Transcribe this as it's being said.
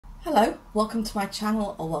Hello, welcome to my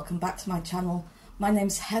channel, or welcome back to my channel. My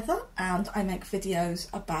name's Heather and I make videos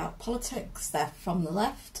about politics. They're from the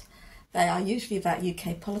left. They are usually about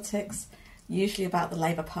UK politics, usually about the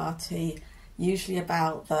Labour Party, usually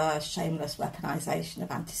about the shameless weaponisation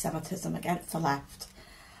of anti-Semitism against the left.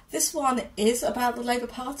 This one is about the Labour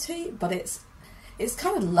Party, but it's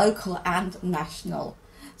kind of local and national.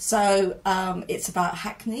 So it's about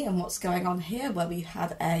Hackney and what's going on here, where we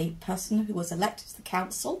had a person who was elected to the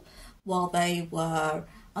council while they were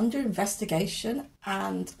under investigation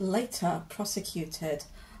and later prosecuted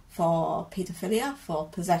for paedophilia, for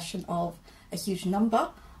possession of a huge number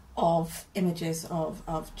of images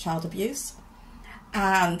of child abuse.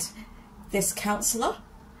 And this councillor,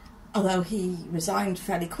 although he resigned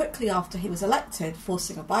fairly quickly after he was elected,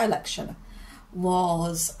 forcing a by-election,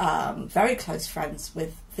 was very close friends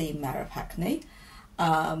with the Mayor of Hackney.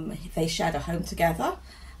 They shared a home together,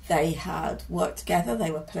 they had worked together, they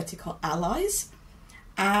were political allies,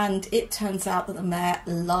 and it turns out that the Mayor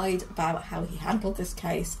lied about how he handled this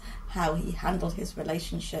case, how he handled his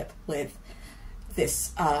relationship with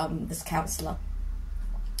this councillor.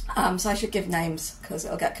 So I should give names because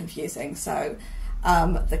it'll get confusing. So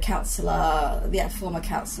the councillor, the former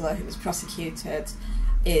councillor who was prosecuted,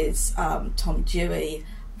 is Tom Dewey.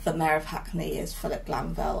 The Mayor of Hackney is Philip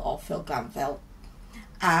Glanville, or Phil Glanville.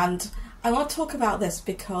 And I want to talk about this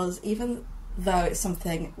because even though it's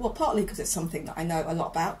something, well, partly because it's something that I know a lot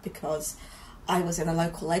about, because I was in a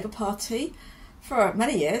local Labour Party for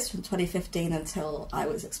many years, from 2015 until I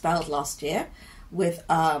was expelled last year, with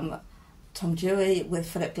Tom Dewey, with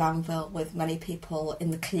Philip Glanville, with many people in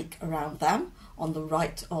the clique around them on the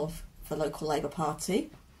right of the local Labour Party.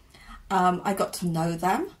 I got to know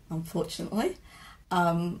them, unfortunately,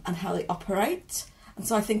 and how they operate. And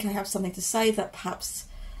so I think I have something to say that perhaps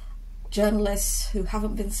journalists who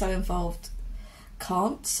haven't been so involved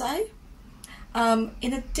can't say.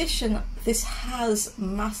 In addition, this has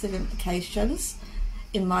massive implications,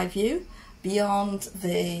 in my view, beyond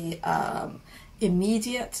the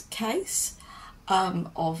immediate case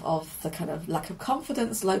of the kind of lack of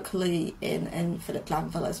confidence locally in Philip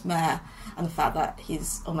Glanville as mayor, and the fact that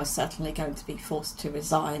he's almost certainly going to be forced to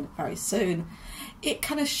resign very soon. It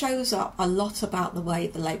kind of shows up a lot about the way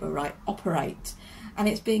the Labour right operate, and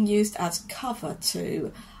it's being used as cover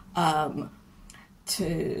to have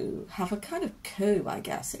a kind of coup, I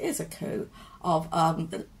guess. It is a coup of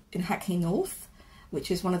in Hackney North,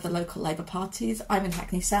 which is one of the local Labour parties. I'm in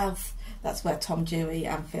Hackney South. That's where Tom Dewey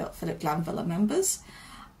and Philip Glanville are members,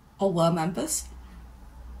 or were members.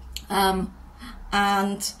 And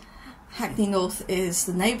Hackney North is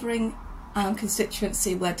the neighbouring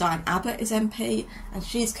constituency where Diane Abbott is MP, and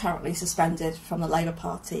she's currently suspended from the Labour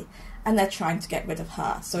Party, and they're trying to get rid of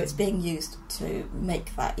her. So it's being used to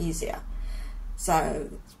make that easier.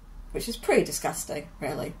 So, which is pretty disgusting,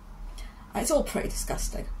 really. It's all pretty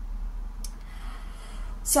disgusting.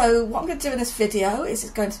 So what I'm going to do in this video is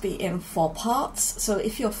it's going to be in 4 parts. So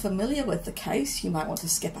if you're familiar with the case, you might want to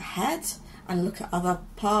skip ahead and look at other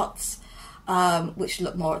parts which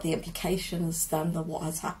look more at the implications than what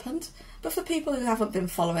has happened. But for people who haven't been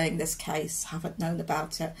following this case, haven't known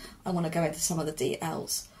about it, I want to go into some of the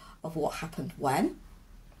details of what happened when.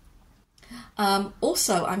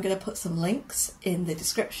 Also, I'm going to put some links in the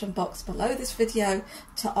description box below this video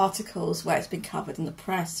to articles where it's been covered in the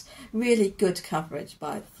press. Really good coverage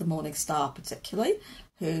by the Morning Star particularly,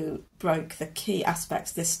 who broke the key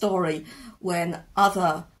aspects of this story when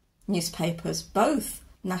other newspapers, both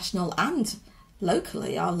national and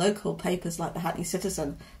locally, our local papers like the Hackney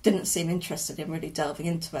Citizen, didn't seem interested in really delving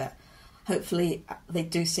into it. Hopefully they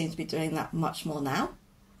do seem to be doing that much more now.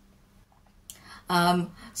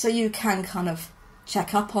 So you can kind of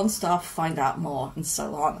check up on stuff, find out more, and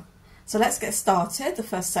so on. So let's get started. The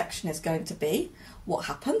first section is going to be what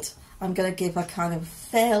happened. I'm going to give a kind of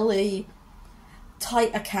fairly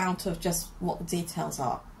tight account of just what the details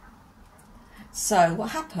are. So what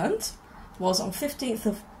happened was on 15th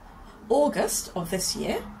of August of this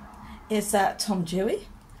year is that Tom Dewey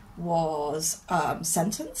was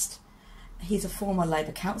sentenced. He's a former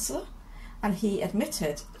Labour councillor, and he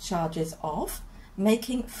admitted charges of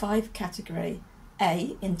making 5 category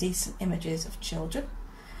A indecent images of children.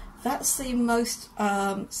 That's the most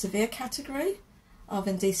severe category of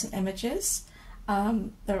indecent images.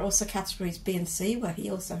 There are also categories B and C, where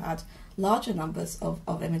he also had larger numbers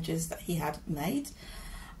of images that he had made.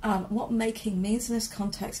 What making means in this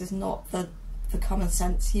context is not the common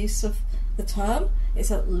sense use of the term.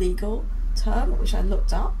 It's a legal term, which I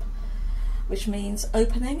looked up, which means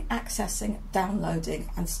opening, accessing, downloading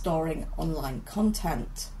and storing online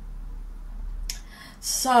content.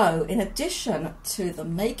 So, in addition to the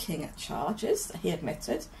making charges that he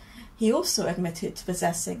admitted, he also admitted to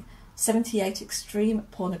possessing 78 extreme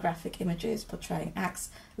pornographic images portraying acts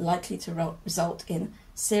likely to result in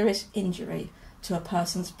serious injury to a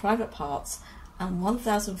person's private parts, and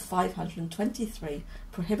 1,523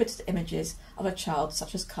 prohibited images of a child,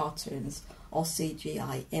 such as cartoons or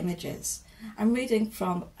CGI images. I'm reading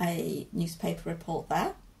from a newspaper report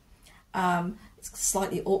there. It's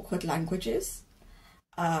slightly awkward languages.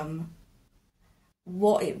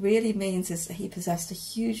 What it really means is that he possessed a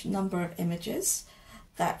huge number of images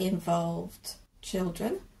that involved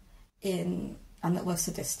children and that were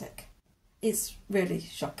sadistic. It's really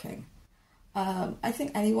shocking. I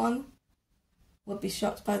think anyone would be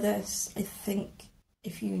shocked by this. I think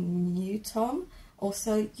if you knew Tom,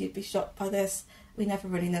 also you'd be shocked by this. We never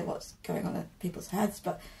really know what's going on in people's heads,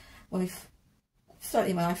 but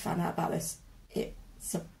certainly when I found out about this, it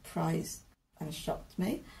surprised and shocked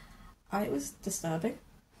me, and it was disturbing.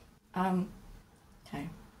 Okay.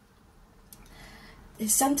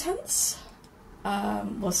 His sentence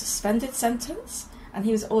was a suspended sentence, and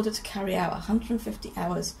he was ordered to carry out 150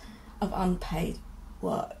 hours of unpaid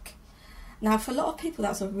work. Now, for a lot of people,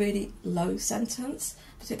 that's a really low sentence,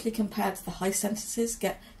 particularly compared to the high sentences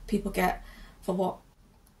people get for what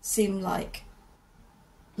seem like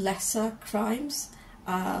lesser crimes.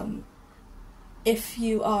 If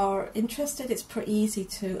you are interested, it's pretty easy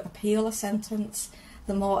to appeal a sentence.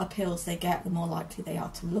 The more appeals they get, the more likely they are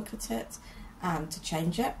to look at it and to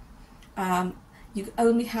change it. You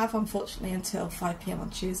only have, unfortunately, until 5 PM on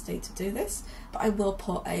Tuesday to do this, but I will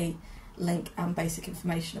put a link and basic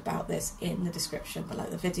information about this in the description below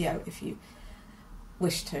the video if you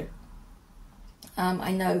wish to.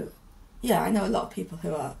 I know a lot of people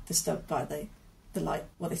who are disturbed by the light,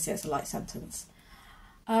 what they see as a light sentence.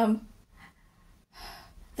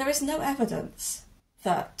 There is no evidence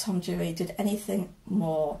that Tom Dewey did anything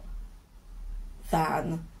more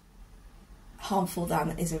than harmful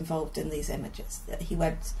than is involved in these images. That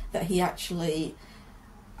he actually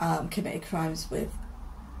committed crimes with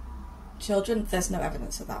children. There's no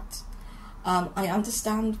evidence of that. I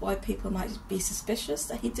understand why people might be suspicious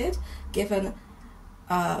that he did, given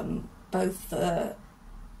both the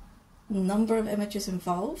number of images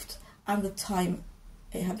involved and the time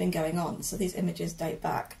it had been going on. So these images date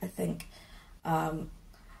back, I think, a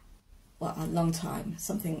long time,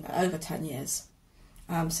 something over 10 years.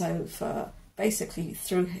 So for basically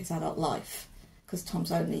through his adult life, because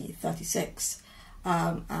Tom's only 36,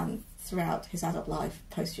 and throughout his adult life,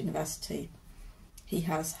 post-university, he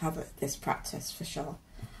has had this practice for sure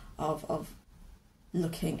of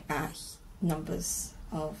looking at numbers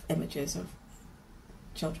of images of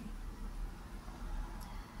children.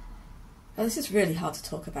 Now, this is really hard to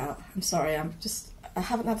talk about. I'm sorry, I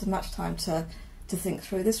haven't had much time to think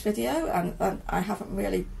through this video, and I haven't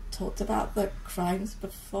really talked about the crimes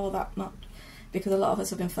before that much, because a lot of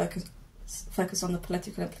us have been focused on the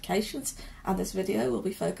political implications, and this video will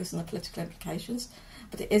be focused on the political implications,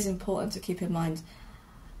 but it is important to keep in mind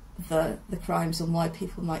the crimes and why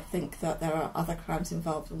people might think that there are other crimes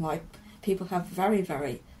involved, and why people have very,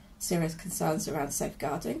 very serious concerns around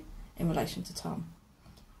safeguarding in relation to Tom,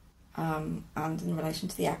 and in relation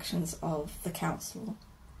to the actions of the council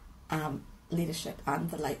leadership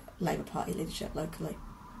and the Labour Party leadership locally.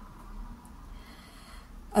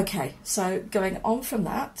 Okay, so going on from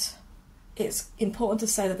that, it's important to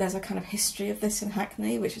say that there's a kind of history of this in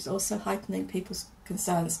Hackney, which is also heightening people's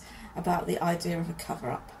concerns about the idea of a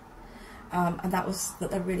cover-up. And that was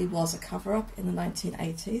that there really was a cover-up in the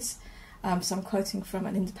 1980s. So I'm quoting from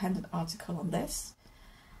an independent article on this.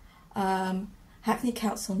 Hackney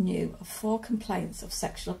Council knew of 4 complaints of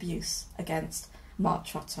sexual abuse against Mark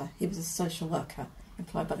Trotter. He was a social worker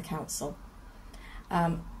employed by the council.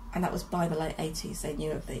 And that was by the late 80s they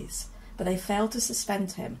knew of these. But they failed to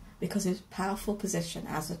suspend him because of his powerful position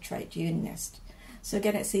as a trade unionist. So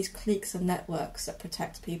again, it's these cliques and networks that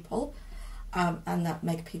protect people and that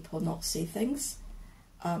make people not see things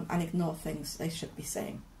and ignore things they should be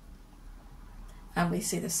seeing. And we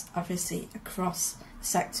see this obviously across the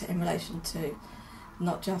sector in relation to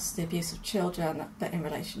not just the abuse of children, but in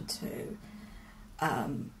relation to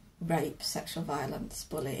rape, sexual violence,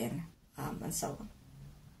 bullying, and so on.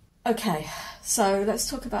 Okay, so let's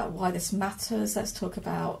talk about why this matters. Let's talk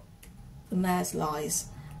about the mayor's lies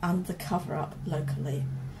and the cover-up locally.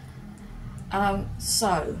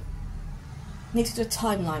 So, need to do a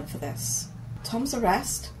timeline for this. Tom's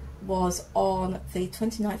arrest was on the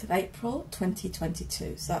 29th of April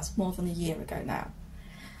 2022, so that's more than a year ago now.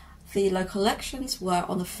 The local elections were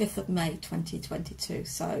on the 5th of May 2022,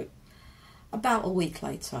 so about a week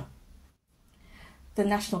later. The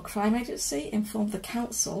National Crime Agency informed the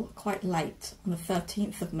council quite late, on the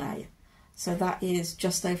 13th of May, so that is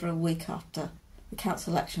just over a week after the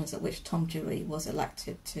council elections at which Tom Dewey was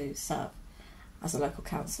elected to serve as a local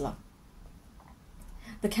councillor.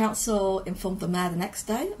 The council informed the mayor the next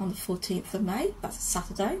day, on the 14th of May, that's a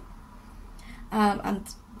Saturday, and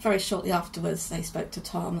very shortly afterwards they spoke to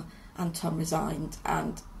Tom, and Tom resigned,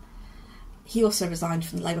 and he also resigned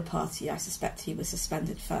from the Labour Party. I suspect he was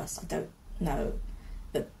suspended first. I don't know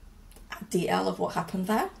the DL of what happened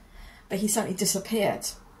there, but he certainly disappeared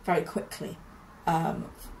very quickly.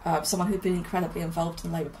 Someone who'd been incredibly involved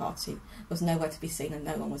in the Labour Party was nowhere to be seen, and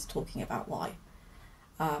no one was talking about why.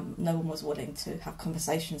 No one was willing to have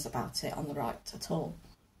conversations about it on the right at all.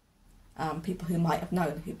 People who might have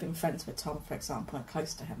known, who'd been friends with Tom, for example, and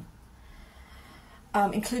close to him,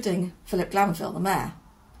 including Philip Glanville, the mayor.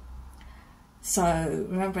 So,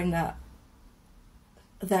 remembering that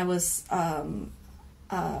there was a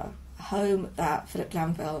home that Philip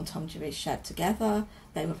Glanville and Tom Dewey shared together.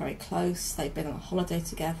 They were very close, they'd been on a holiday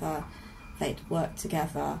together, they'd worked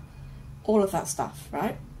together, all of that stuff,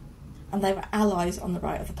 right? And they were allies on the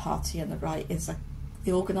right of the party, and the right is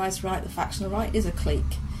the organised right, the factional right, is a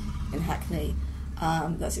clique in Hackney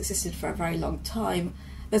that's existed for a very long time.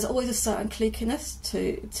 There's always a certain cliqueiness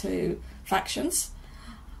to factions.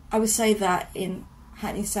 I would say that in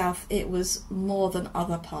Hackney South it was more than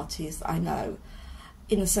other parties that I know,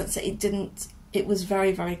 in the sense that it was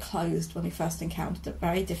very, very closed when we first encountered it,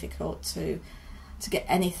 very difficult to get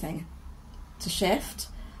anything to shift,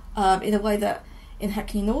 in a way that in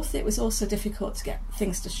Hackney North it was also difficult to get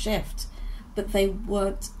things to shift, but they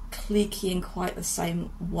weren't cliquey in quite the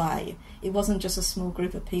same way. It wasn't just a small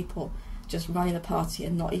group of people just running the party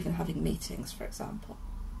and not even having meetings, for example.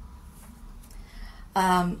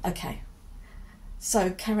 Okay,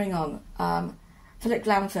 so carrying on. Philip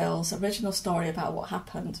Glanville's original story about what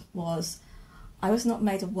happened was, I was not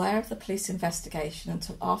made aware of the police investigation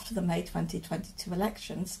until after the May 2022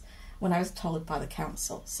 elections, when I was told by the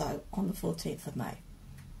council, so on the 14th of May.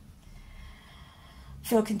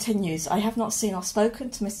 Phil continues, I have not seen or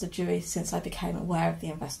spoken to Mr. Dewey since I became aware of the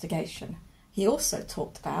investigation. He also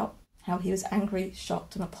talked about how he was angry,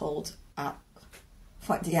 shocked and appalled at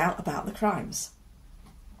finding out about the crimes.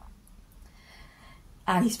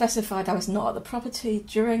 And he specified I was not at the property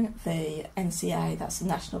during the NCA, that's the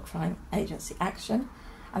National Crime Agency action,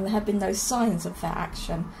 and there had been no signs of their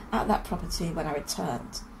action at that property when I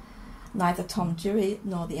returned. Neither Tom Dewey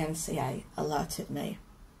nor the NCA alerted me.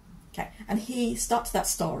 Okay, and he started that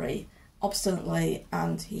story obstinately,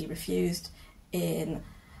 and he refused in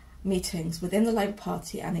meetings within the Labour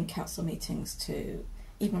Party and in council meetings to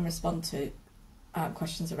even respond to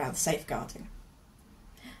questions around safeguarding.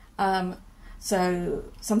 So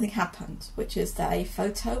something happened, which is that a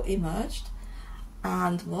photo emerged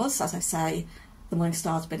and was, as I say, the Morning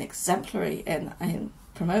Star's been exemplary in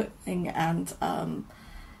promoting and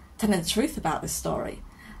telling the truth about this story.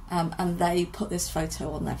 And they put this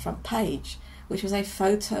photo on their front page, which was a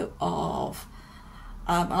photo of,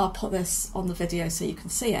 I'll put this on the video so you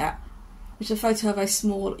can see it, which is a photo of a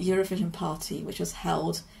small Eurovision party which was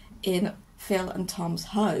held in Phil and Tom's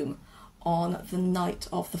home on the night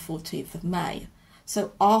of the 14th of May.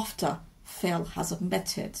 So after Phil has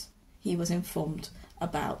admitted he was informed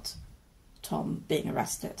about Tom being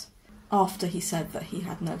arrested, after he said that he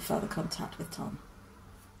had no further contact with Tom.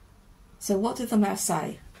 So what did the mayor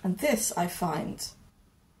say? And this I find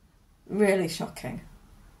really shocking.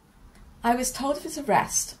 I was told of his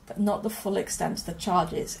arrest, but not the full extent of the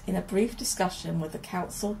charges, in a brief discussion with the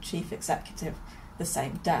council chief executive the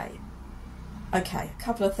same day. Okay, a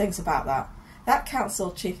couple of things about that. That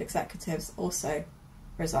council chief executives also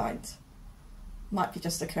resigned. Might be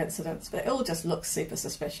just a coincidence, but it all just looks super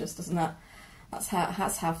suspicious, doesn't it? That's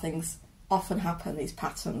how things often happen, these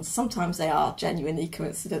patterns. Sometimes they are genuinely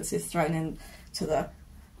coincidences thrown into the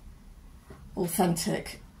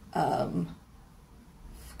authentic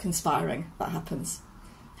conspiring that happens.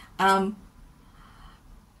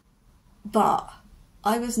 But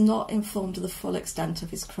I was not informed of the full extent of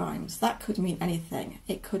his crimes. That could mean anything.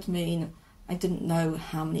 It could mean I didn't know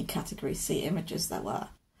how many Category C images there were.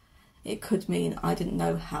 It could mean I didn't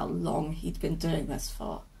know how long he'd been doing this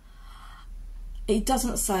for. It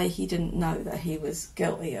doesn't say he didn't know that he was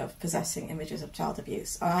guilty of possessing images of child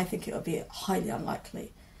abuse. I think it would be highly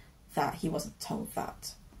unlikely that he wasn't told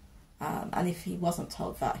that. And if he wasn't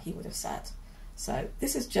told that, he would have said. So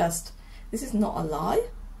this is not a lie,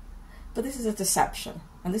 but this is a deception.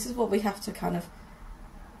 And this is what we have to kind of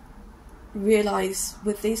realise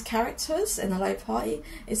with these characters in the Labour Party,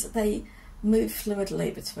 is that they move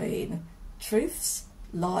fluidly between truths,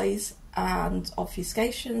 lies and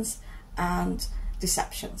obfuscations and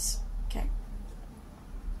deceptions. Okay.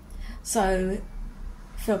 So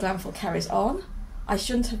Phil Glanville carries on. I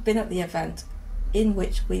shouldn't have been at the event in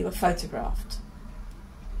which we were photographed.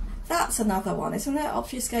 That's another one, isn't it?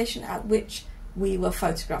 Obfuscation at which we were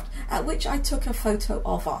photographed, at which I took a photo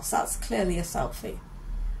of us. That's clearly a selfie.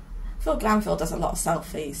 Phil Glanville does a lot of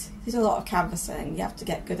selfies. He does a lot of canvassing. You have to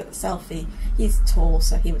get good at the selfie. He's tall,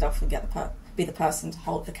 so he would often be the person to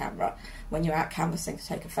hold the camera when you're out canvassing to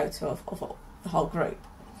take a photo of the whole group.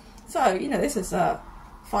 So, you know, this is a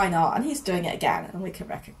fine art, and he's doing it again, and we can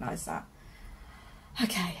recognise that.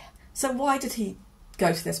 Okay, so why did he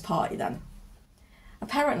go to this party then?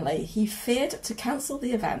 Apparently, he feared to cancel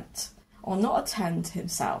the event or not attend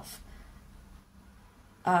himself.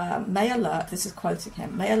 May alert, this is quoting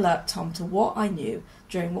him, may alert Tom to what I knew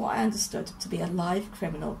during what I understood to be a live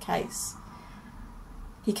criminal case.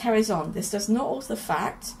 He carries on, this does not alter the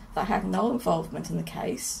fact that I had no involvement in the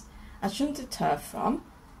case and shouldn't deter from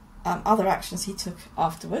other actions he took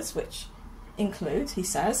afterwards, which include, he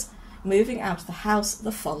says, moving out of the house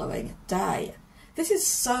the following day. This is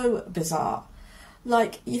so bizarre.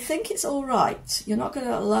 Like, you think it's all right. You're not going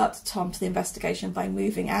to alert Tom to the investigation by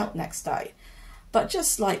moving out next day. But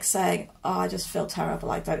just like saying, oh, I just feel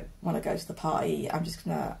terrible, I don't want to go to the party, I'm just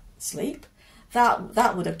going to sleep,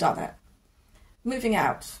 that would have done it. Moving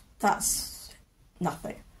out, that's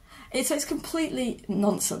nothing. It's completely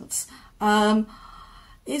nonsense.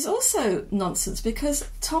 It's also nonsense because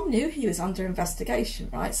Tom knew he was under investigation,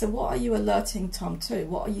 right? So what are you alerting Tom to?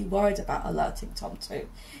 What are you worried about alerting Tom to?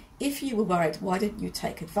 If you were worried, why didn't you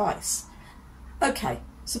take advice? Okay,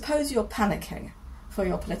 suppose you're panicking for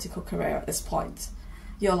your political career at this point.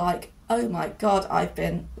 You're like, oh my God, I've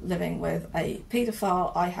been living with a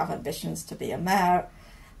paedophile, I have ambitions to be a mayor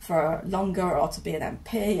for longer, or to be an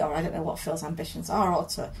MP, or I don't know what Phil's ambitions are, or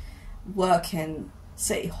to work in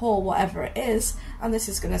City Hall, whatever it is, and this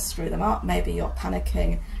is going to screw them up. Maybe you're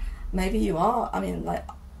panicking, maybe you are. I mean, like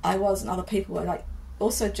I was, and other people were like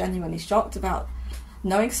also genuinely shocked about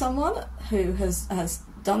knowing someone who has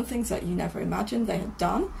done things that you never imagined they had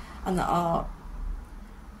done, and that are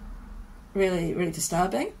really, really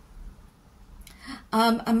disturbing.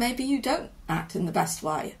 And maybe you don't act in the best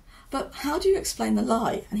way, but how do you explain the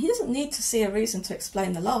lie? And he doesn't need to see a reason to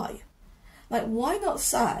explain the lie. Like, why not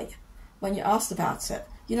say, when you're asked about it,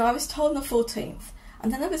 you know, I was told on the 14th,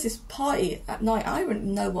 and then there was this party at night, I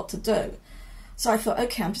didn't know what to do. So I thought,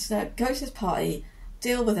 okay, I'm just going to go to this party,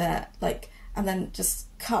 deal with it, like, and then just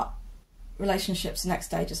cut relationships the next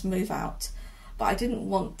day, just move out. But I didn't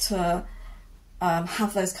want to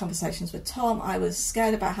have those conversations with Tom. I was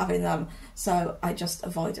scared about having them, so I just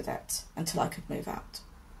avoided it until I could move out.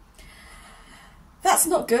 That's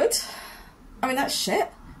not good. I mean, that's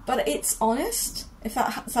shit, but it's honest. If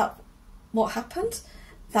that's what happened,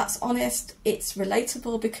 that's honest. It's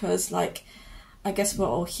relatable because, like, I guess we're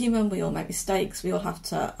all human, we all make mistakes, we all have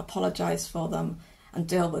to apologise for them and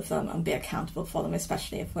deal with them and be accountable for them,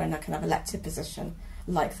 especially if we're in a kind of elected position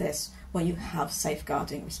like this, where you have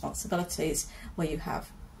safeguarding responsibilities, where you have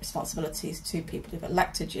responsibilities to people who've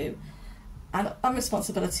elected you, and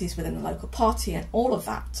responsibilities within the local party and all of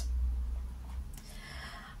that.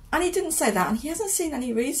 And he didn't say that, and he hasn't seen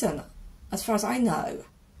any reason, as far as I know,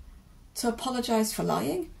 to apologise for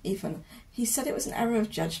lying, even. He said it was an error of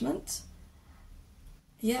judgment.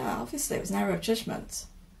 Yeah, obviously it was an error of judgment.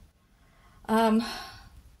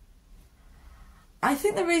 I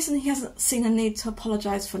think the reason he hasn't seen a need to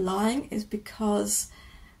apologise for lying is because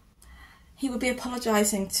he would be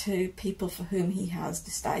apologising to people for whom he has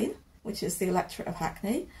disdain, which is the electorate of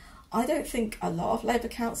Hackney. I don't think a lot of Labour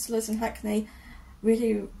councillors in Hackney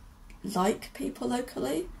really like people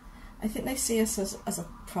locally. I think they see us as a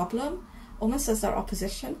problem, almost as their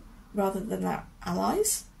opposition rather than their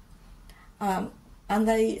allies. And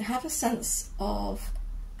they have a sense of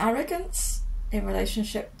arrogance in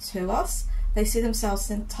relationship to us. They see themselves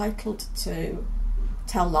entitled to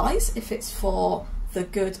tell lies if it's for the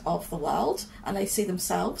good of the world, and they see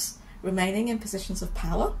themselves remaining in positions of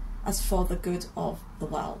power as for the good of the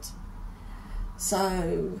world.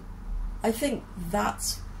 So I think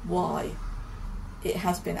that's why it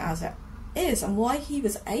has been as it is, and why he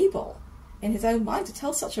was able in his own mind to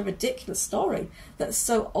tell such a ridiculous story that's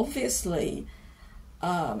so obviously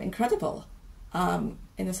incredible, in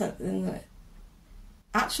the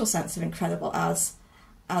actual sense of incredible as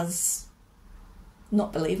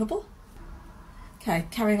not believable. Okay,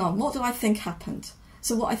 carrying on. What do I think happened?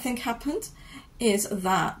 So what I think happened is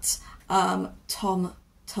that Tom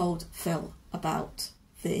told Phil about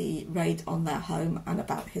the raid on their home and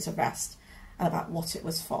about his arrest and about what it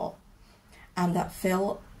was for, and that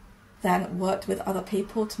Phil then worked with other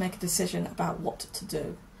people to make a decision about what to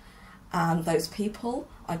do. And those people,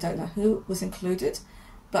 I don't know who was included,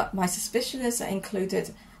 but my suspicion is it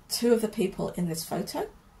included two of the people in this photo.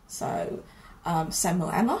 So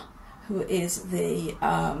Senmo Emma, who is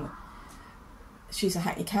she's a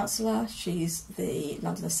Hackney councillor, she's the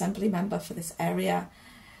London Assembly member for this area,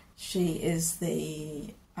 she is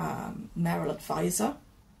the mayoral advisor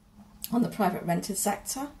on the private rented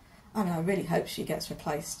sector. I mean, I really hope she gets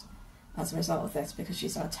replaced as a result of this, because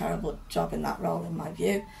she's done a terrible job in that role, in my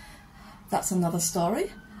view. That's another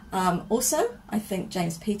story. Also, I think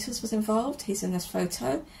James Peters was involved. He's in this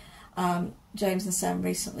photo. James and Sam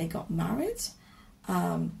recently got married.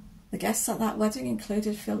 The guests at that wedding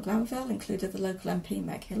included Phil Glanville, included the local MP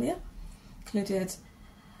Meg Hillier, included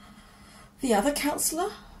the other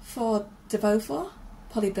councillor for de Beauvoir,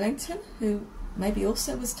 Polly Billington, who maybe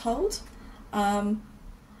also was told.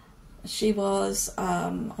 She was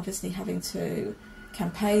obviously having to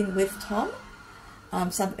campaign with Tom,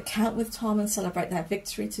 stand at the count with Tom and celebrate their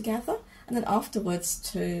victory together, and then afterwards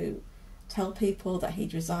to tell people that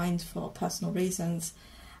he'd resigned for personal reasons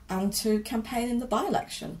and to campaign in the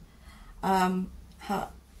by-election. I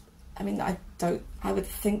would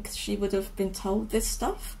think she would have been told this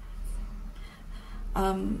stuff,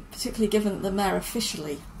 particularly given that the mayor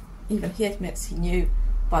officially, even he admits he knew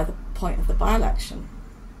by the point of the by-election.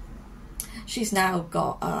 She's now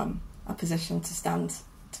got a position to stand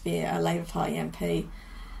to be a Labour Party MP.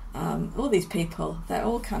 All these people, they're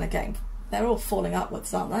all they're all falling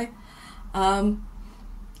upwards, aren't they?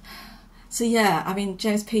 So yeah, I mean,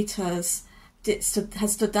 James Peters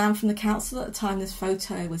has stood down from the council at the time this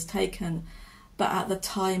photo was taken, but at the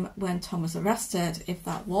time when Tom was arrested, if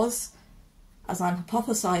that was, as I'm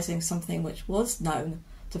hypothesising, something which was known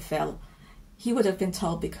to Phil, he would have been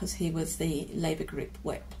told because he was the Labour group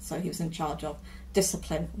whip, so he was in charge of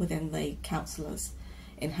discipline within the councillors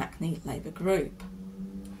in Hackney Labour group.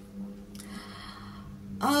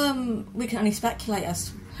 We can only speculate as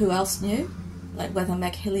to who else knew, like whether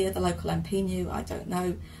Meg Hillier, the local MP, knew, I don't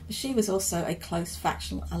know. But she was also a close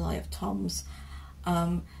factional ally of Tom's.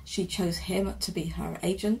 She chose him to be her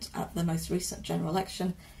agent at the most recent general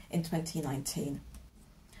election in 2019.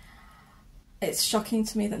 It's shocking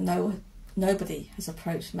to me that nobody has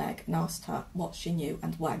approached Meg and asked her what she knew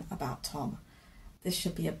and when about Tom. This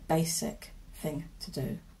should be a basic thing to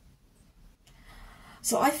do.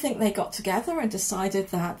 So I think they got together and decided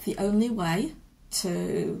that the only way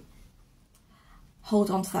to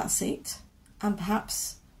hold on to that seat and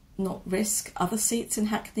perhaps not risk other seats in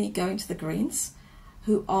Hackney going to the Greens,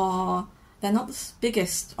 they're not the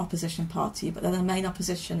biggest opposition party, but they're the main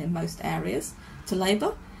opposition in most areas to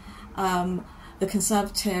Labour. The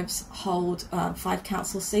Conservatives hold 5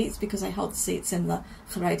 council seats because they hold seats in the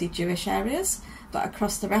Haredi Jewish areas, but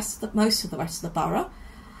across most of the rest of the borough,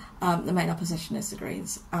 the main opposition is the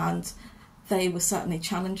Greens, and they were certainly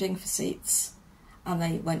challenging for seats, and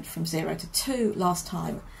they went from 0 to 2 last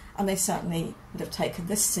time, and they certainly would have taken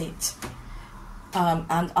this seat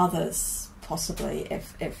and others possibly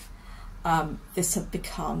if this had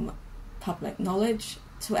become public knowledge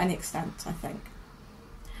to any extent, I think.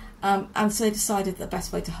 And so they decided the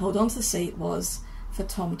best way to hold on to the seat was for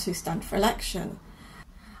Tom to stand for election.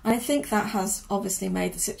 And I think that has obviously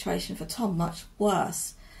made the situation for Tom much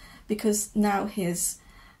worse, because now his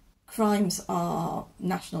crimes are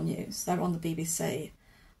national news. They're on the BBC,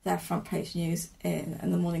 they're front page news in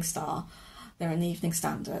the Morning Star, they're in the Evening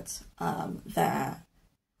Standard, they're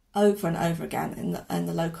over and over again in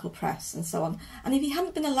the local press and so on. And if he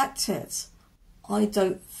hadn't been elected, I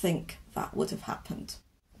don't think that would have happened.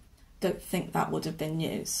 Don't think that would have been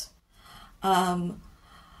news. In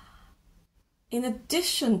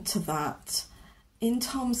addition to that, in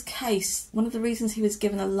Tom's case, one of the reasons he was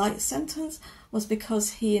given a light sentence was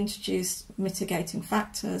because he introduced mitigating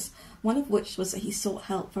factors, one of which was that he sought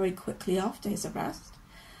help very quickly after his arrest,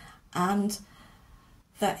 and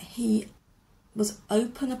that he was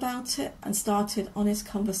open about it and started honest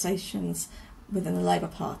conversations within the Labour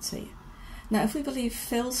Party. Now, if we believe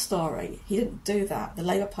Phil's story, he didn't do that. The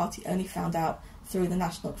Labour Party only found out through the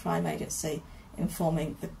National Crime Agency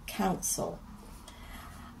informing the council.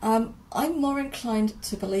 I'm more inclined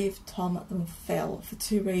to believe Tom than Phil for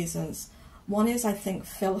 2 reasons. One is I think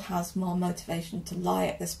Phil has more motivation to lie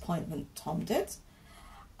at this point than Tom did.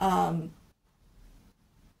 I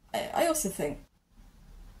also think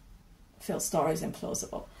Phil's story is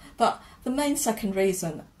implausible. But the main second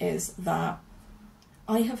reason is that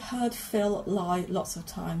I have heard Phil lie lots of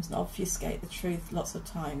times and obfuscate the truth lots of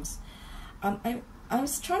times. I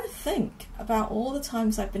was trying to think about all the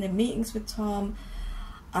times I've been in meetings with Tom.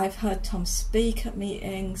 I've heard Tom speak at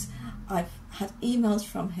meetings. I've had emails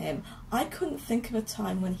from him. I couldn't think of a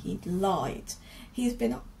time when he'd lied. He's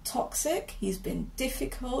been toxic, he's been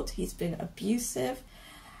difficult, he's been abusive,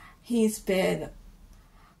 he's been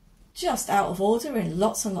just out of order in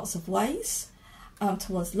lots and lots of ways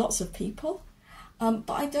towards lots of people. But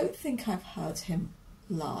I don't think I've heard him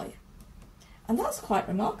lie. And that's quite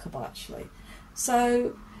remarkable, actually.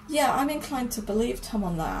 So, yeah, I'm inclined to believe Tom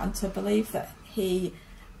on that, and to believe that he,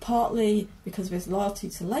 partly because of his loyalty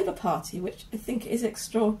to the Labour Party, which I think is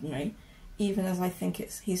extraordinary, even as I think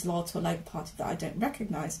he's loyal to a Labour Party that I don't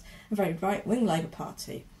recognise, a very right-wing Labour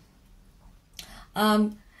Party.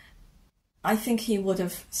 I think he would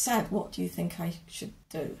have said, what do you think I should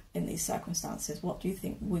do in these circumstances? What do you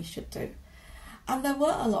think we should do? And there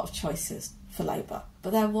were a lot of choices for Labour,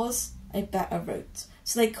 but there was a better route.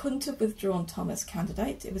 So they couldn't have withdrawn Tom as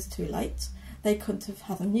candidate, it was too late. They couldn't have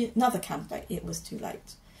had another candidate, it was too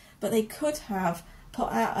late. But they could have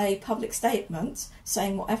put out a public statement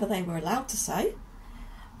saying whatever they were allowed to say,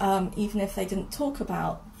 even if they didn't talk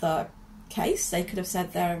about the case. They could have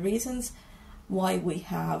said there are reasons why we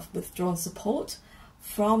have withdrawn support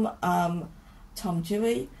from Tom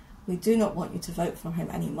Dewey. We do not want you to vote for him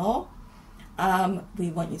anymore. We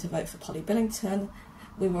want you to vote for Polly Billington.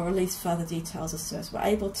 We will release further details as soon as we're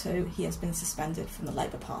able to. He has been suspended from the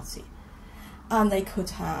Labour Party. And they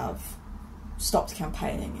could have stopped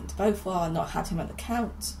campaigning into Beauvoir and not had him at the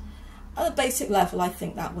count. At a basic level, I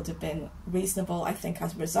think that would have been reasonable. I think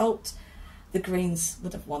as a result, the Greens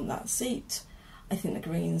would have won that seat. I think the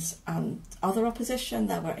Greens and other opposition,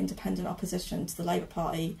 there were independent opposition to the Labour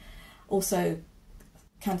Party, also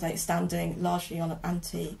candidates standing largely on an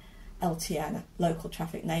anti-LTN, local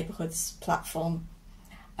traffic neighbourhoods platform,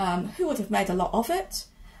 who would have made a lot of it,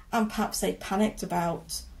 and perhaps they panicked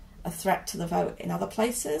about a threat to the vote in other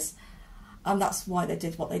places, and that's why they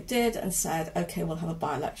did what they did and said, okay, we'll have a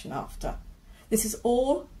by-election after. This is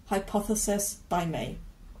all hypothesis by me.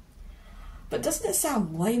 But doesn't it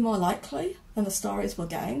sound way more likely than the stories we're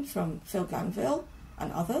getting from Phil Glanville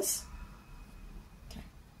and others? Okay.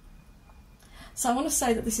 So I want to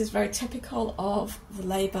say that this is very typical of the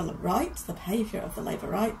Labour right, the behaviour of the Labour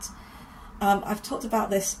right. I've talked about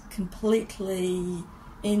this completely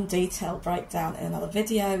in detail breakdown in another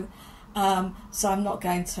video, so I'm not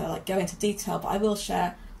going to go into detail, but I will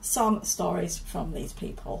share some stories from these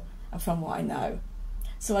people and from what I know.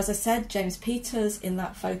 So as I said, James Peters in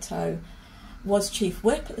that photo was Chief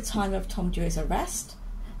Whip at the time of Tom Dewey's arrest,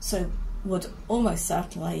 so would almost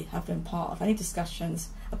certainly have been part of any discussions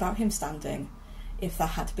about him standing if there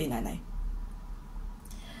had been any.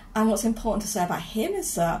 And what's important to say about him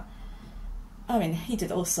is that, I mean, he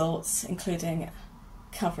did all sorts, including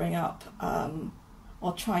covering up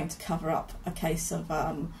or trying to cover up a case of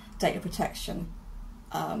data protection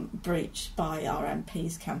breach by our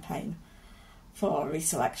MP's campaign for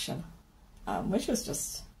reselection, which was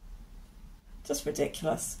just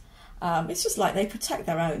ridiculous. It's just like they protect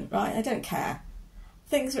their own, right? They don't care.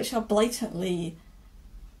 Things which are blatantly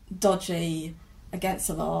dodgy, against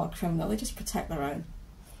the law, criminal, they just protect their own.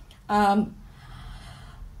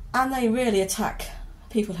 And they really attack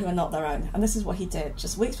people who are not their own. And this is what he did.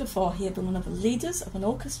 Just weeks before, he had been one of the leaders of an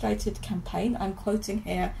orchestrated campaign. I'm quoting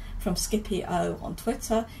here from Skippy O on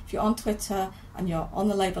Twitter. If you're on Twitter and you're on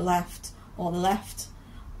the Labour left,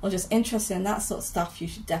 or just interested in that sort of stuff, you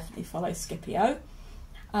should definitely follow Skippy O.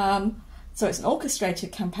 So it's an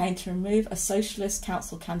orchestrated campaign to remove a socialist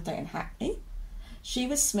council candidate in Hackney. She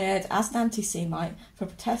was smeared as an anti-Semite for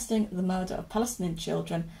protesting the murder of Palestinian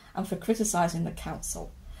children and for criticising the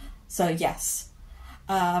council. So yes,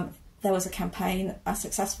 there was a campaign, a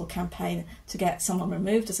successful campaign, to get someone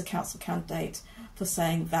removed as a council candidate for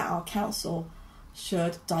saying that our council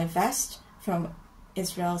should divest from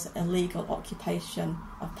Israel's illegal occupation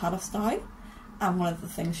of Palestine. And one of the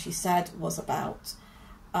things she said was about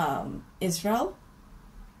Israel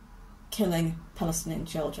killing Palestinian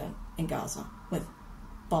children in Gaza with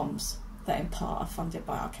bombs that in part are funded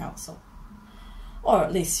by our council. Or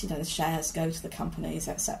at least, the shares go to the companies,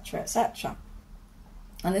 etc., etc.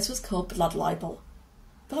 And this was called blood libel.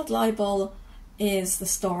 Blood libel is the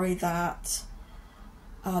story that,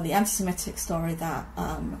 the anti-Semitic story that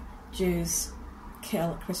Jews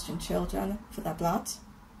kill Christian children for their blood.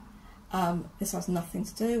 This has nothing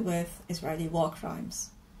to do with Israeli war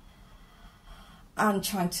crimes. And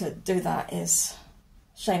trying to do that is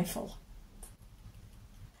shameful.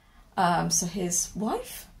 So his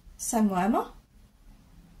wife, Semwema,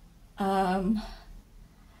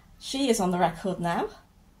 she is on the record now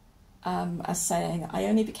as saying, I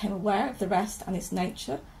only became aware of the arrest and its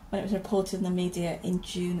nature when it was reported in the media in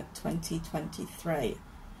June 2023.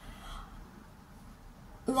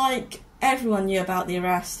 like, everyone knew about the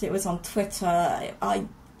arrest. It was on Twitter.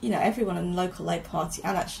 Everyone in the local Labour Party,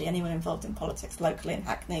 and actually anyone involved in politics locally in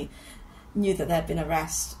Hackney, knew that there'd been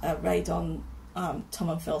a raid on Tom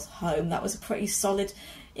and Phil's home. That was a pretty solid.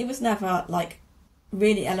 It was never like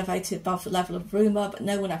really elevated above the level of rumour, but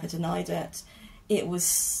no one ever denied it. It was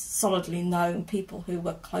solidly known. People who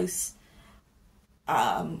were close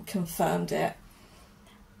confirmed it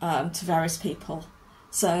to various people.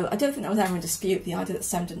 So I don't think that was ever in dispute. The idea that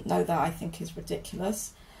Sem didn't know that, I think, is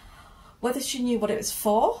ridiculous. Whether she knew what it was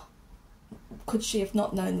for, could she have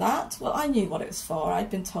not known that? Well, I knew what it was for. I'd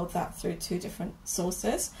been told that through 2 different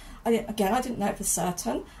sources. I didn't know it for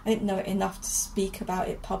certain. I didn't know it enough to speak about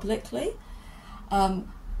it publicly.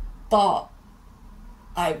 But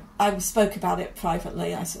I spoke about it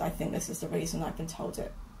privately. I said, I think this is the reason I've been told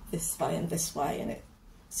it this way, and it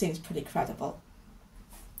seems pretty credible.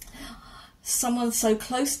 Someone so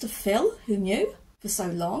close to Phil, who knew for so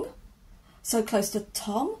long, so close to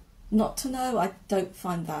Tom, not to know, I don't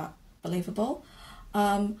find that believable.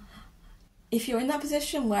 If you're in that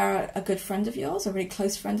position where a good friend of yours, a really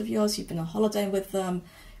close friend of yours, you've been on holiday with them,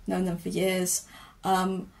 known them for years,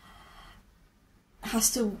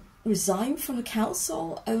 has to resign from the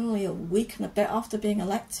council only a week and a bit after being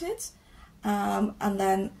elected, and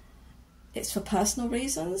then it's for personal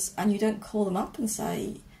reasons, and you don't call them up and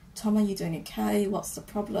say, Tom, are you doing okay? What's the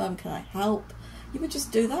problem? Can I help? You would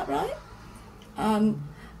just do that, right? And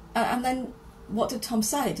then what did Tom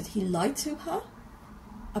say? Did he lie to her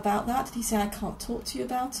about that? Did he say, I can't talk to you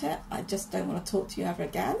about it? I just don't want to talk to you ever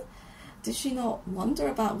again? Did she not wonder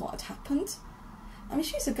about what had happened? I mean,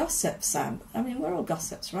 she's a gossip, Sam. I mean, we're all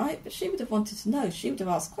gossips, right? But she would have wanted to know. She would have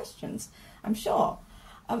asked questions, I'm sure.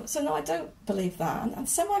 So no, I don't believe that. And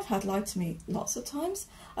Sam I've had lied to me lots of times.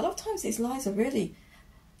 A lot of times these lies are really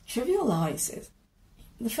trivial lies.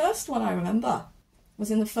 The first one I remember was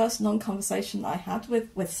in the first non-conversation that I had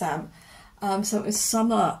with Sam. So it was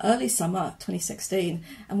early summer 2016,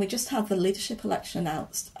 and we just had the leadership election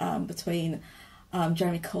announced between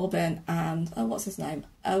Jeremy Corbyn and, what's his name?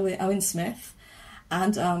 Owen Smith.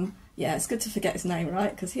 And yeah, it's good to forget his name,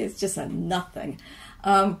 right? Because he is just a nothing.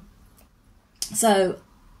 So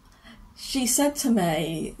she said to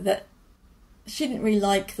me that she didn't really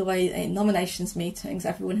like the way in nominations meetings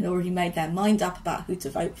everyone had already made their mind up about who to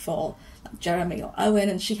vote for, like Jeremy or Owen,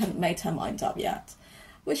 and she hadn't made her mind up yet,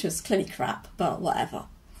 which was clearly crap, but whatever.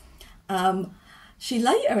 She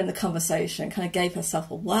later in the conversation kind of gave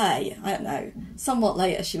herself away. I don't know, somewhat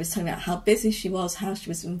later she was telling me about how busy she was, how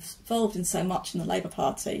she was involved in so much in the Labour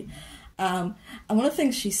Party. And one of the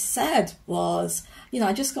things she said was,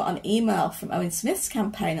 I just got an email from Owen Smith's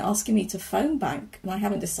campaign asking me to phone bank, and I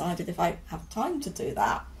haven't decided if I have time to do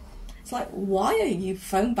that. It's like, why are you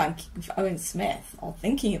phone banking for Owen Smith or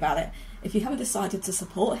thinking about it if you haven't decided to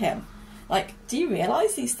support him? Like, do you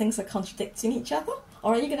realise these things are contradicting each other?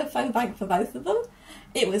 Or are you going to phone bank for both of them?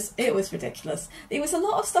 It was ridiculous. It was a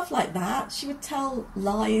lot of stuff like that. She would tell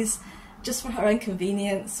lies just for her own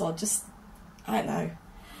convenience, or just, I don't know.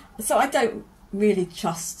 So I don't really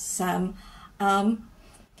trust Sam. In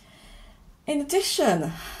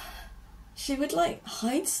addition, she would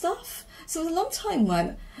hide stuff. So there was a long time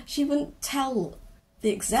when she wouldn't tell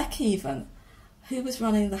the exec even who was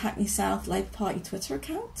running the Hackney South Labour Party Twitter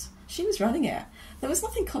account. She was running it. There was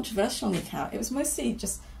nothing controversial on the account. It was mostly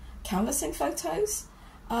just canvassing photos.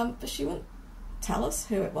 But she wouldn't tell us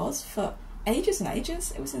who it was for ages and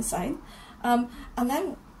ages. It was insane. And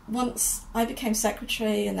then once I became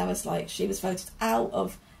secretary and there was she was voted out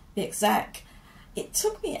of the exec, it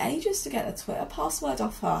took me ages to get a Twitter password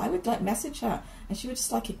off her. I would message her and she would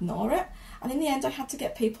just ignore it. And in the end I had to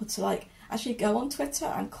get people to actually go on Twitter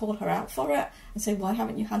and call her out for it and say, why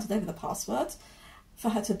haven't you handed over the password for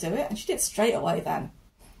her to do it? And she did straight away then.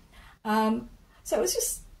 So it was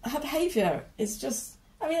just, her behaviour is just,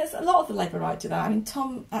 there's a lot of the Labour right do that.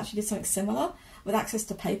 Tom actually did something similar with access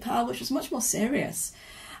to PayPal, which was much more serious.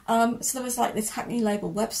 So there was this Hackney Labour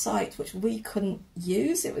website, which we couldn't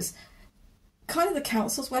use. It was kind of the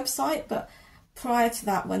council's website, but prior to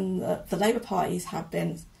that, when the Labour parties had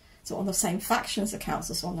been sort of on the same faction as the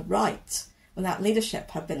council, so on the right, when that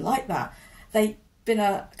leadership had been like that, they'd been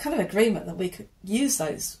a kind of agreement that we could use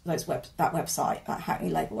that website, that Hackney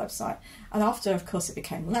Labour website. And after, of course, it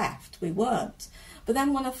became left, we weren't. But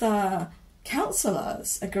then one of the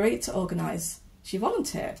councillors agreed to organise, she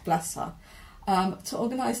volunteered, bless her, to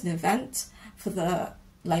organise an event for the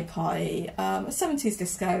Labour Party, a 70s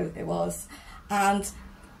disco it was, and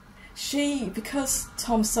she, because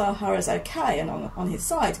Tom saw her as okay and on his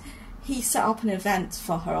side, he set up an event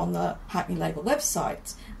for her on the Hackney Labour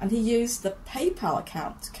website, and he used the PayPal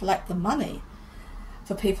account to collect the money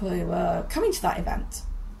for people who were coming to that event.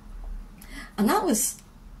 And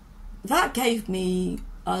that gave me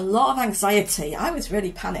a lot of anxiety. I was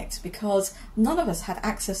really panicked because none of us had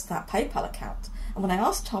access to that PayPal account. And when I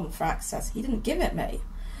asked Tom for access, he didn't give it me.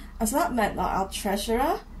 And so that meant that our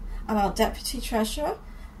treasurer and our deputy treasurer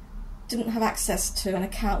didn't have access to an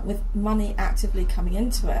account with money actively coming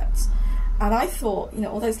into it. And I thought, you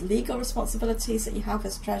know, all those legal responsibilities that you have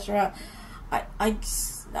as treasurer, I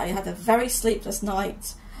had a very sleepless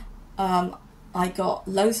night. I got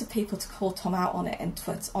loads of people to call Tom out on it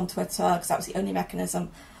on Twitter, because that was the only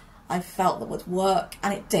mechanism I felt that would work,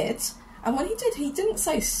 and it did. And when he did, he didn't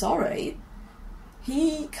say sorry.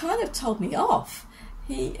 He kind of told me off.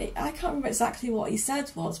 I can't remember exactly what he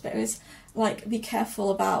said was, but it was like, be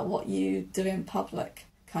careful about what you do in public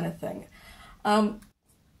kind of thing.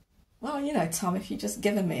 Well, you know, Tom, if you'd just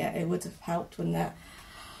given me it, it would have helped, wouldn't it?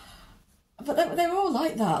 But they were all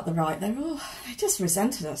like that, the right. They just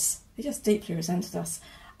resented us. They just deeply resented us.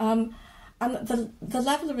 And the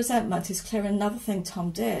level of resentment is clear in another thing Tom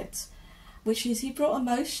did, which is he brought a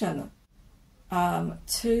motion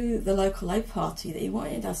to the local Labour Party that he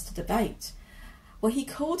wanted us to debate, where he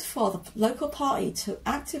called for the local party to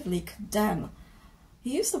actively condemn,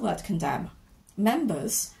 he used the word condemn,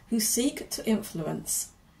 members who seek to influence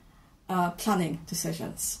planning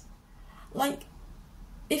decisions. Like,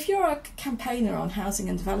 if you're a campaigner on housing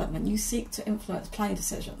and development, you seek to influence planning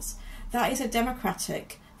decisions. That is a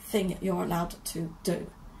democratic thing you're allowed to do.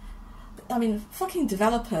 I mean, fucking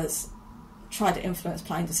developers try to influence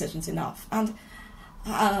planning decisions enough. And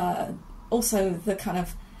also the kind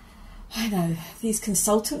of, I don't know, these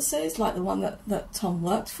consultancies, like the one that Tom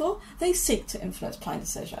worked for, they seek to influence planning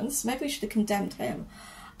decisions. Maybe we should have condemned him.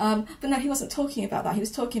 But no, he wasn't talking about that. He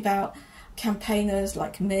was talking about campaigners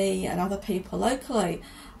like me and other people locally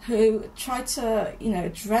who try to, you know,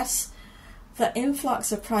 address the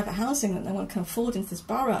influx of private housing that no one can afford into this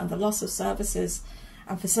borough, and the loss of services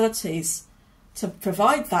and facilities to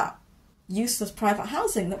provide that useless private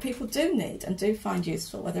housing that people do need and do find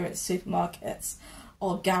useful, whether it's supermarkets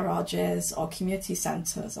or garages or community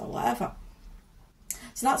centres or whatever.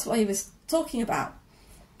 So that's what he was talking about.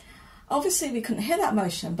 Obviously we couldn't hear that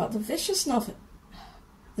motion, but the viciousness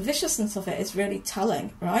of it is really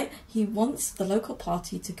telling, right? He wants the local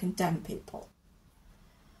party to condemn people.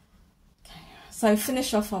 Okay. So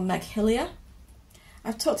finish off on Meg Hillier.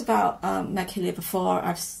 I've talked about Meg Hillier before.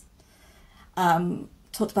 I've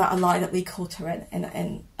talked about a lie that we caught her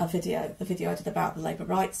in a video, the video I did about the Labour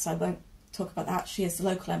rights, so I won't talk about that. She is the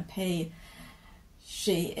local MP.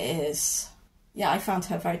 She is, yeah, I found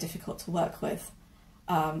her very difficult to work with.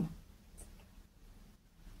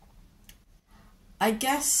 I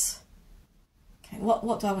guess, okay,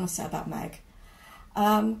 what do I want to say about Meg?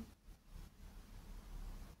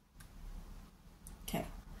 Okay,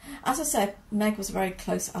 as I said, Meg was a very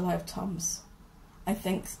close ally of Tom's. I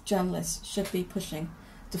think journalists should be pushing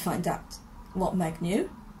to find out what Meg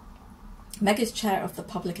knew. Meg is chair of the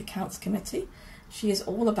Public Accounts Committee. She is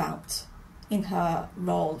all about, in her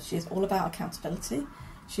role, she is all about accountability.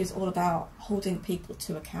 She is all about holding people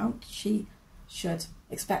to account. She should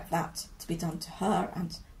expect that to be done to her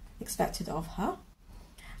and expected of her.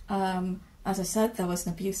 As I said, there was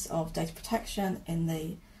an abuse of data protection in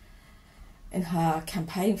her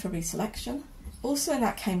campaign for reselection. Also in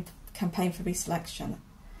that campaign for reselection,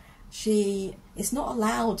 she is not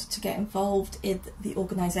allowed to get involved in the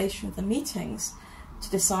organisation of the meetings to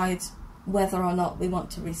decide whether or not we want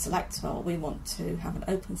to reselect her or we want to have an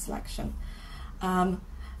open selection.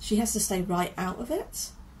 She has to stay right out of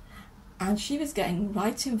it. And she was getting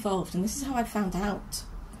right involved, and this is how I found out.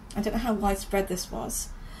 I don't know how widespread this was,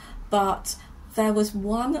 but there was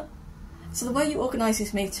one. So the way you organise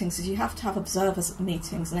these meetings is you have to have observers at the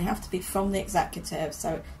meetings, and they have to be from the executive,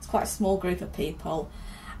 so it's quite a small group of people.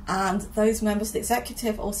 And those members of the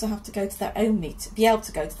executive also have to go to their own be able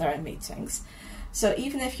to go to their own meetings. So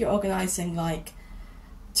even if you're organising like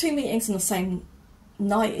 2 meetings on the same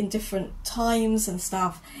night in different times and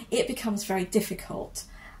stuff, it becomes very difficult.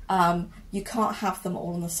 You can't have them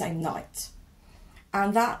all on the same night.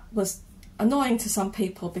 And that was annoying to some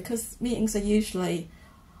people because meetings are usually,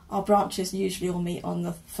 our branches usually all meet on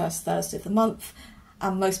the first Thursday of the month,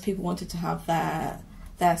 and most people wanted to have their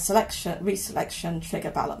reselection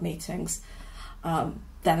trigger ballot meetings then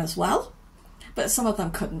as well. But some of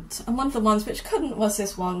them couldn't. And one of the ones which couldn't was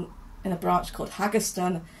this one in a branch called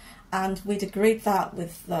Haggerston, and we'd agreed that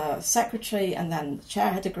with the secretary, and then the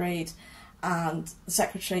chair had agreed, and the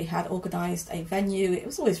secretary had organised a venue. It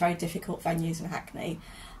was always very difficult venues in Hackney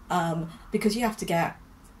because you have to get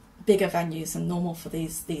bigger venues than normal for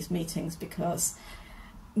these meetings, because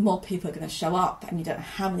more people are going to show up, and you don't know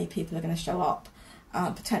how many people are going to show up.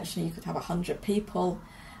 Potentially you could have 100 people.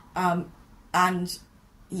 And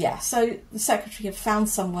yeah, so the secretary had found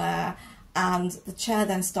somewhere, and the chair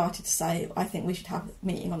then started to say, I think we should have a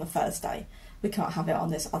meeting on a Thursday. We can't have it on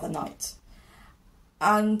this other night.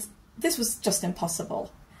 And this was just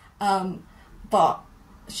impossible. But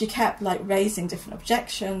she kept like raising different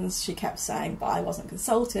objections. She kept saying, but I wasn't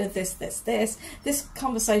consulted, this. This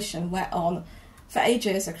conversation went on for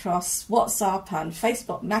ages across WhatsApp and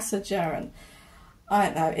Facebook Messenger, and I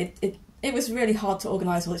don't know, it was really hard to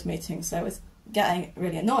organise all these meetings, so it was getting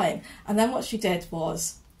really annoying. And then what she did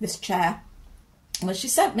was, this chair, well, she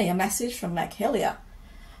sent me a message from Meg Hillier,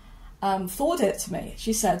 forwarded it to me.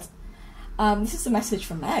 She said, this is a message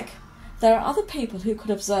from Meg. There are other people who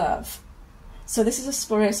could observe. So this is a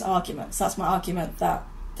spurious argument. So that's my argument that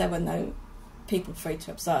there were no people free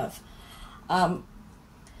to observe.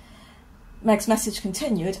 Meg's message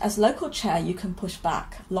continued, as local chair you can push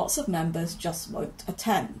back. Lots of members just won't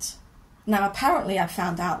attend. Now apparently I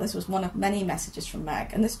found out this was one of many messages from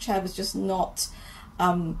Meg, and this chair was just not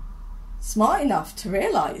smart enough to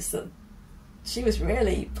realise that she was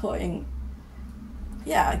really putting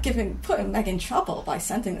Meg in trouble by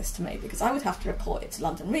sending this to me, because I would have to report it to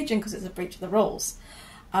London Region because it's a breach of the rules.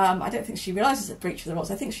 I don't think she realises it's a breach of the rules.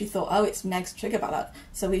 I think she thought, oh, it's Meg's trigger ballot,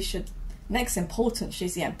 so Meg's important,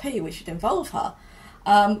 she's the MP, we should involve her.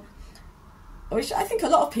 Which I think a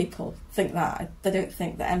lot of people think that. They don't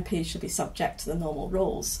think that MPs should be subject to the normal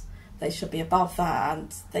rules. They should be above that,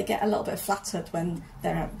 and they get a little bit flattered when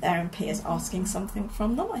their MP is asking something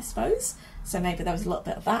from them, I suppose. So maybe there was a little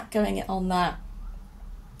bit of that going on there.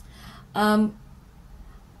 And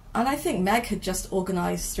I think Meg had just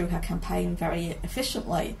organised through her campaign very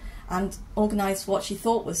efficiently and organised what she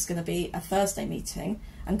thought was going to be a Thursday meeting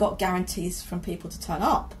and got guarantees from people to turn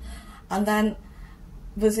up, and then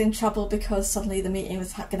was in trouble because suddenly the meeting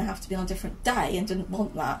was going to have to be on a different day and didn't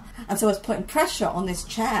want that. And so I was putting pressure on this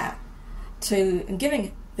chair and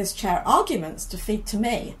giving this chair arguments to feed to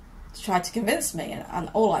me to try to convince me, and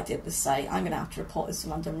all I did was say, I'm going to have to report this to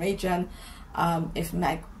London Region. If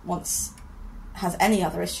Meg has any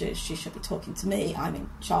other issues, she should be talking to me. I'm in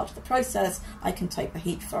charge of the process. I can take the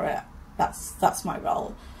heat for it. That's my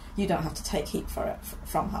role. You don't have to take heat for it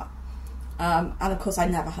from her. And of course I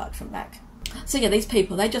never heard from Meg. So yeah, these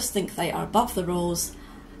people, they just think they are above the rules.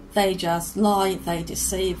 They just lie, they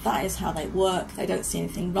deceive. That is how they work. They don't see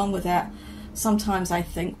anything wrong with it. Sometimes I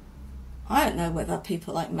think, I don't know whether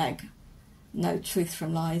people like Meg know truth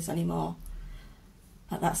from lies anymore.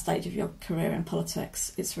 At that stage of your career in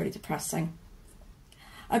politics, it's really depressing.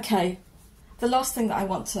 Okay, the last thing that I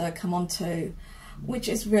want to come on to, which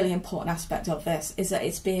is really important aspect of this, is that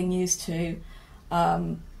it's being used to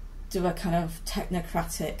do a kind of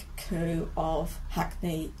technocratic coup of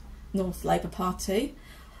Hackney North Labour Party.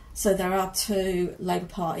 So there are two Labour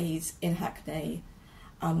parties in Hackney,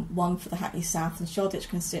 one for the Hackney South and Shoreditch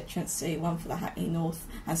constituency, one for the Hackney North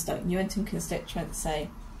and Stoke Newington constituency.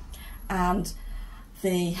 And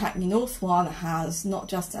the Hackney North one has not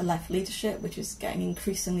just a left leadership, which is getting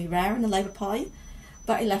increasingly rare in the Labour Party,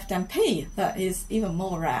 but a left MP that is even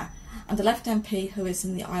more rare. And the left MP who is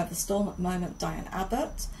in the eye of the storm at the moment, Diane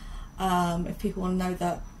Abbott. If people want to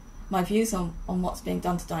know my views on what's being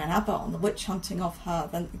done to Diane Abbott, on the witch hunting of her,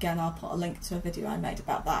 then again I'll put a link to a video I made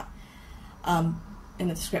about that in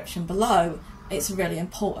the description below. It's really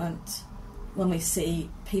important when we see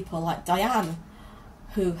people like Diane,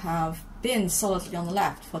 who have been solidly on the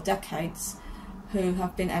left for decades, who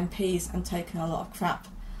have been MPs and taken a lot of crap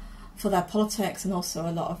for their politics, and also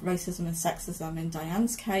a lot of racism and sexism in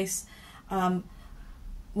Diane's case. When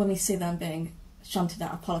we see them being shunted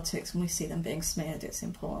out of politics, when we see them being smeared, it's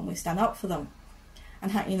important we stand up for them.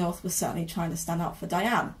 And Hackney North was certainly trying to stand up for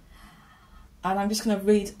Diane. And I'm just going to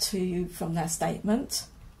read to you from their statement.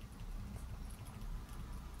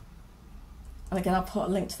 And again, I'll put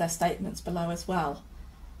a link to their statements below as well.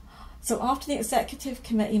 So after the Executive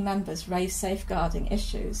Committee members raised safeguarding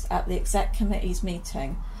issues at the Exec Committee's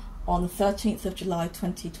meeting on the 13th of July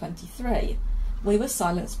 2023, we were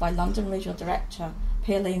silenced by London Regional Director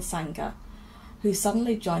Pierline Sanger, who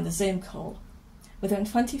suddenly joined the Zoom call. Within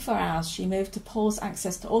 24 hours, she moved to pause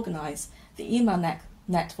access to Organise, the email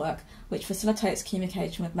network which facilitates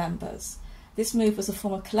communication with members. This move was a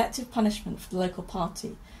form of collective punishment for the local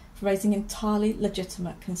party for raising entirely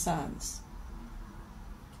legitimate concerns.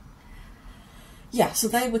 Yeah, so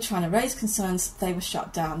they were trying to raise concerns, they were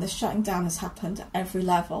shut down. This shutting down has happened at every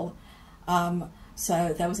level.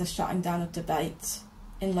 So there was a shutting down of debate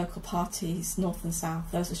in local parties, North and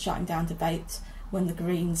South. There was a shutting down debate when the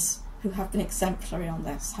Greens, who have been exemplary on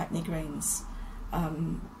this, Hackney Greens,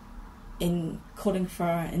 in calling for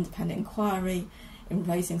an independent inquiry, in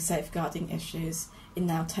raising safeguarding issues, in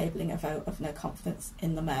now tabling a vote of no confidence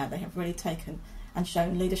in the Mayor. They have really taken and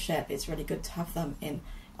shown leadership. It's really good to have them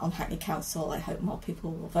on Hackney Council. I hope more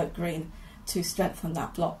people will vote Green to strengthen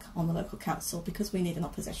that block on the local council, because we need an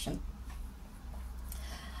opposition.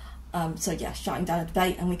 So yeah, shutting down a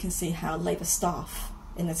debate, and we can see how Labour staff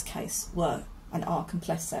in this case were and are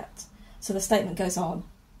complicit. So the statement goes on.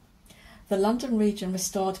 The London region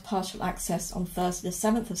restored partial access on Thursday the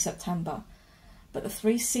 7th of September, but the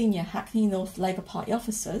 3 senior Hackney North Labour Party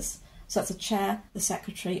officers, so that's the chair, the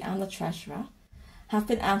secretary and the treasurer, have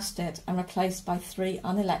been ousted and replaced by 3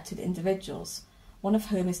 unelected individuals, one of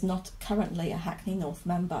whom is not currently a Hackney North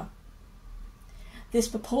member. This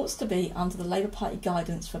purports to be under the Labour Party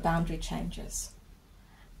guidance for boundary changes.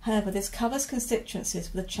 However, this covers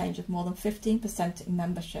constituencies with a change of more than 15% in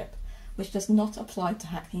membership, which does not apply to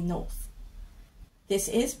Hackney North. This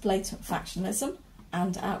is blatant factionalism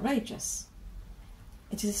and outrageous.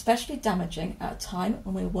 It is especially damaging at a time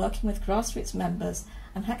when we're working with grassroots members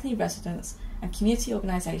and Hackney residents and community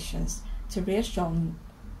organisations to reassure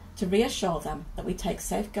them that we take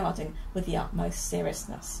safeguarding with the utmost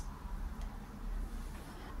seriousness.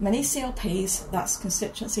 Many CLPs, that's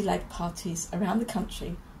constituency Labour parties around the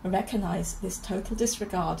country, will recognise this total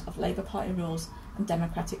disregard of Labour Party rules and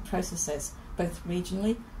democratic processes, both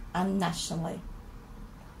regionally and nationally.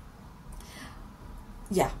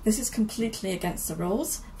 Yeah, this is completely against the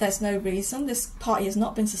rules. There's no reason. This party has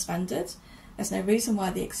not been suspended. There's no reason why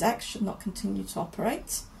the exec should not continue to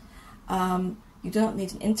operate. You don't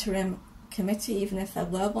need an interim committee, even if there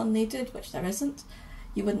were one needed, which there isn't.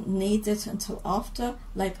 You wouldn't need it until after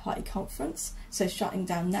Labour Party conference. So shutting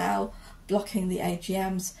down now, blocking the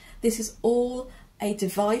AGMs, this is all a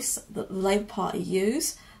device that the Labour Party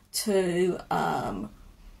use to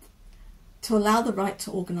allow the right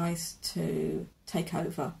to organise to take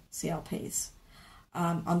over CLPs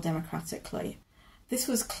undemocratically. This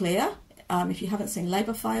was clear. If you haven't seen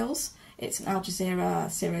Labour Files, it's an Al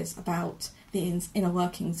Jazeera series about the inner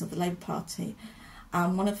workings of the Labour Party.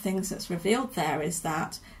 One of the things that's revealed there is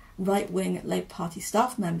that right-wing Labour Party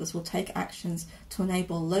staff members will take actions to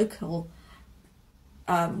enable local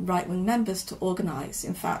right-wing members to organise.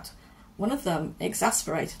 In fact, one of them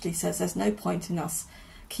exasperatedly says there's no point in us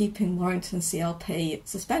keeping Warrington CLP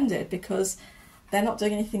suspended because they're not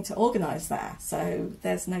doing anything to organise there, so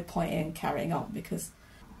there's no point in carrying on,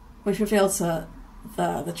 which reveals the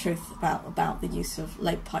truth about the use of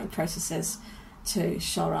Labour Party processes to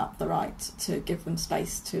shore up the right, to give them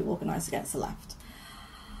space to organise against the left.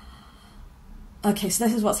 Okay, so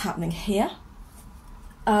this is what's happening here.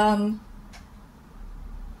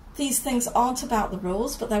 These things aren't about the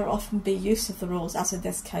rules, but there will often be use of the rules, as in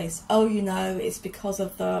this case. Oh, you know, it's because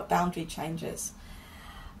of the boundary changes.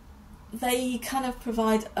 They kind of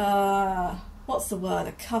provide a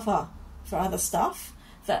cover for other stuff,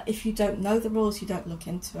 that if you don't know the rules, you don't look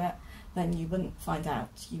into it, then you wouldn't find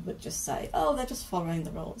out. You would just say, oh, they're just following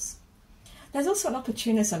the rules. There's also an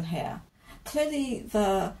opportunism here. Clearly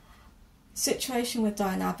the situation with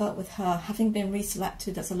Diane Abbott, with her having been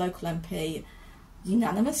reselected as a local MP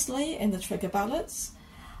unanimously in the trigger ballots,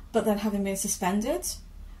 but then having been suspended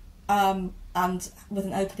and with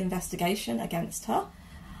an open investigation against her,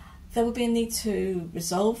 there will be a need to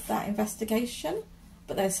resolve that investigation,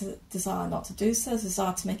 but there's a desire not to do so, there's a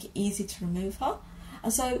desire to make it easy to remove her.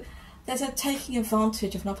 And so there's a taking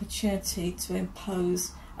advantage of an opportunity to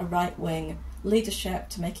impose a right-wing leadership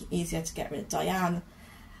to make it easier to get rid of Diane.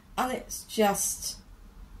 And it's just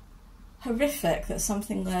horrific that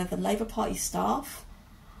something where the Labour Party staff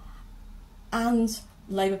and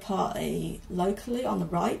Labour Party locally on the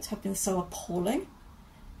right have been so appalling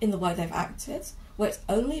in the way they've acted, where it's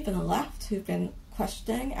only been the left who've been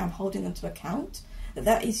questioning and holding them to account,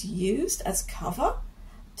 that is used as cover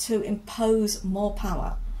to impose more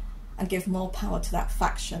power and give more power to that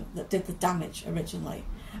faction that did the damage originally.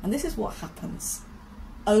 And this is what happens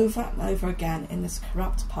over and over again in this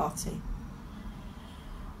corrupt party.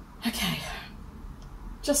 Okay,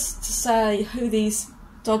 just to say who these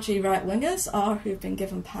dodgy right-wingers are who've been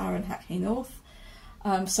given power in Hackney North.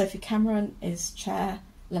 Sophie Cameron is chair,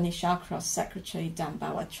 Lenny Shawcross secretary, Dan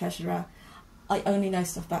Bauer treasurer. I only know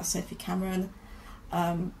stuff about Sophie Cameron.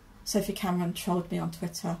 Sophie Cameron trolled me on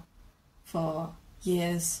Twitter for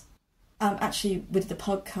years. Actually, we did a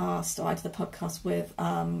podcast, or I did a podcast with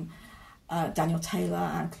Daniel Taylor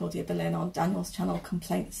and Claudia Billin on Daniel's channel,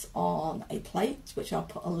 Complaints on a Plate, which I'll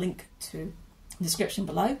put a link to in the description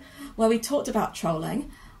below, where we talked about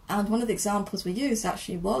trolling, and one of the examples we used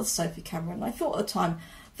actually was Sophie Cameron. I thought at the time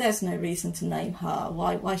there's no reason to name her.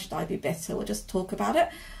 Why should I be bitter? We'll just talk about it.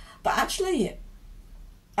 But actually,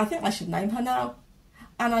 I think I should name her now.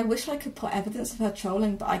 And I wish I could put evidence of her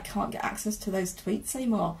trolling, but I can't get access to those tweets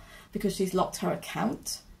anymore because she's locked her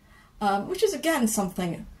account, which is, again,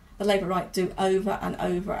 something the Labour right do over and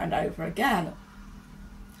over and over again,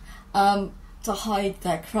 to hide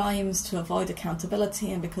their crimes, to avoid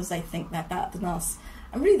accountability, and because they think they're better than us.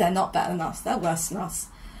 And really, they're not better than us, they're worse than us.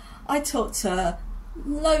 I talk to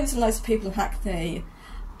loads and loads of people in Hackney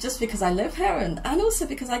just because I live here, and also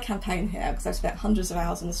because I campaign here, because I've spent hundreds of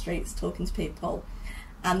hours on the streets talking to people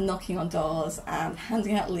and knocking on doors and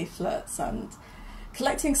handing out leaflets and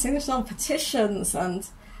collecting signatures on petitions and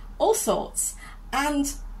all sorts.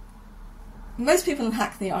 And most people in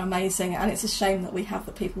Hackney are amazing, and it's a shame that we have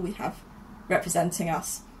the people we have representing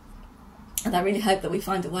us. And I really hope that we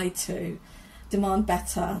find a way to demand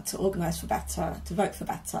better, to organise for better, to vote for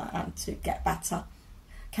better, and to get better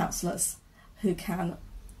councillors who can,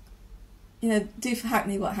 you know, do for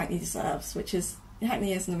Hackney what Hackney deserves, which is,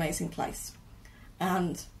 Hackney is an amazing place.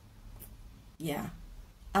 And yeah,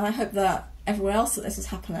 and I hope that everywhere else that this is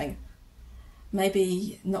happening,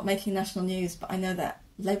 maybe not making national news, but I know that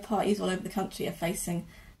Labour parties all over the country are facing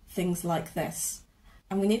things like this,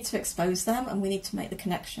 and we need to expose them, and we need to make the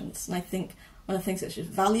connections. And I think one of the things that's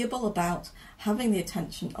valuable about having the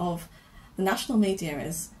attention of the national media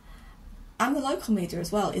is, and the local media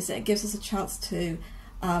as well, is that it gives us a chance to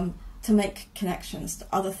make connections to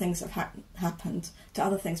other things that have happened, to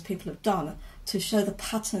other things people have done, to show the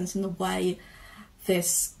patterns in the way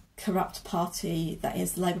this corrupt party that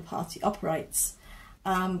is the Labour Party operates,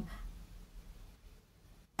 and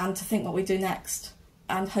to think what we do next.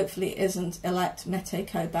 And hopefully it isn't elect Mette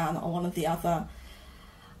Coban or one of the other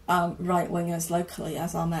right-wingers locally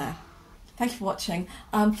as our mayor. Thank you for watching.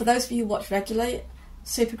 For those of you who watch regularly,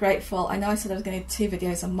 super grateful. I know I said I was going to do 2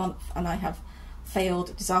 videos a month, and I have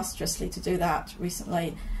failed disastrously to do that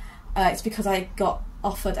recently. It's because I got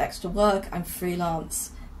offered extra work. I'm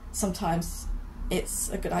freelance. Sometimes it's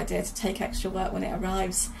a good idea to take extra work when it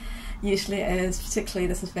arrives. Usually it is. Particularly,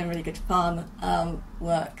 this has been really good fun,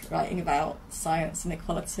 work writing about science and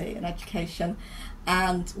equality and education,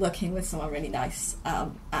 and working with someone really nice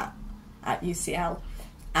at UCL.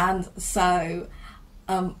 And so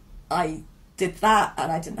I did that,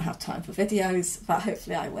 and I didn't have time for videos, but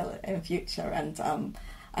hopefully I will in the future. And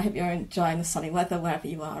I hope you're enjoying the sunny weather wherever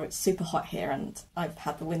you are. It's super hot here, and I've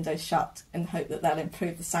had the windows shut in hope that they'll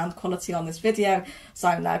improve the sound quality on this video. So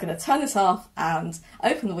I'm now going to turn this off and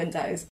open the windows